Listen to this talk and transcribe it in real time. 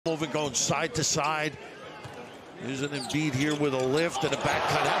moving, going side to side. There's an Embiid here with a lift and a back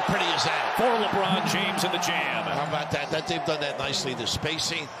cut. How pretty is that? For LeBron James in the jam. How about that? They've done that nicely. The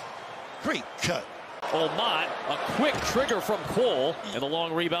spacing. Great cut. Omot, a quick trigger from Cole, and the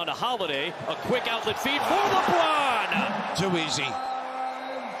long rebound to Holiday. A quick outlet feed for LeBron. Too easy.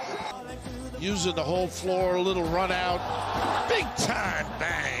 Using the whole floor, a little run out. Big time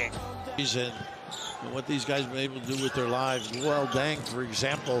bang. And what these guys have been able to do with their lives. Well, Dang, for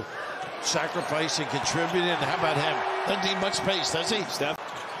example, sacrificing, contributing. How about him? Doesn't need much space, does he? Steph.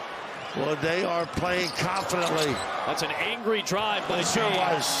 Well, they are playing confidently. That's an angry drive by It sure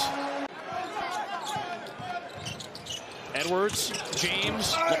was. Edwards,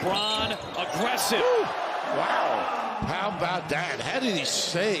 James, LeBron, aggressive. Woo. Wow. How about that? How did he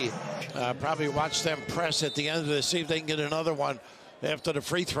say? Probably watch them press at the end of this, see if they can get another one after the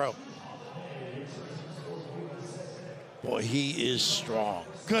free throw. Boy, he is strong.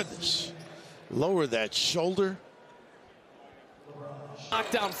 Goodness. Lower that shoulder.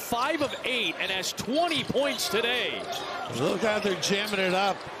 Knocked down 5 of 8 and has 20 points today. Look how they're jamming it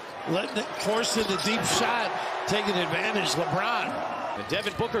up. Letting it force in the deep shot. Taking advantage, LeBron. And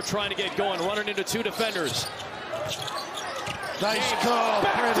Devin Booker trying to get going, running into 2 defenders. Nice call.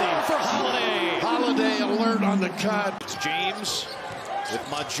 Backdoor for Holiday. Holiday alert on the cut. It's James with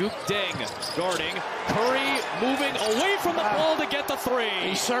Majuk Deng guarding. Curry moving away from the ball to get the 3.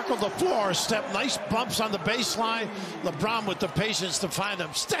 He circled the floor, step, nice bumps on the baseline. LeBron with the patience to find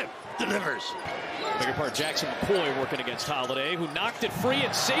them. Step, delivers. Bigger part, Jackson McCoy working against Holiday, who knocked it free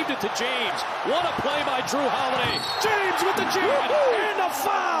and saved it to James. What a play by Drew Holiday. James with the jam and a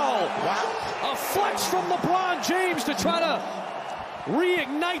foul. Wow. A flex from LeBron James to try to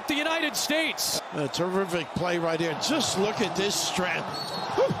reignite the United States. A terrific play right here. Just look at this strength.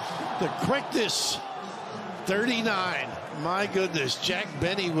 The quickness. 39. My goodness, Jack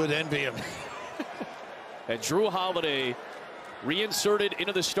Benny would envy him. And Drew Holiday reinserted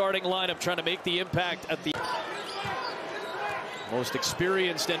into the starting lineup, trying to make the impact at the most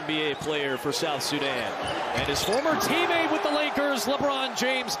experienced NBA player for South Sudan. And his former teammate with the Lakers, LeBron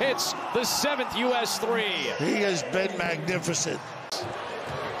James, hits the 7th US 3. He has been magnificent.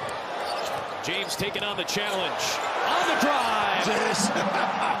 James taking on the challenge. On the drive.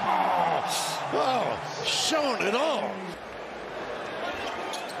 Oh, showing it all.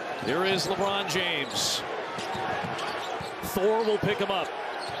 Here is LeBron James. Thor will pick him up.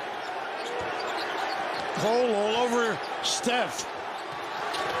 Cole all over Steph.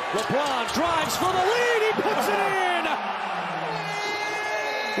 LeBron drives for the lead. He puts it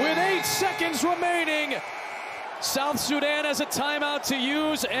in. With 8 seconds remaining, South Sudan has a timeout to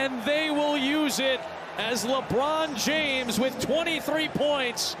use, and they will use it as LeBron James, with 23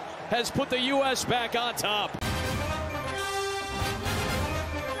 points, has put the U.S. back on top.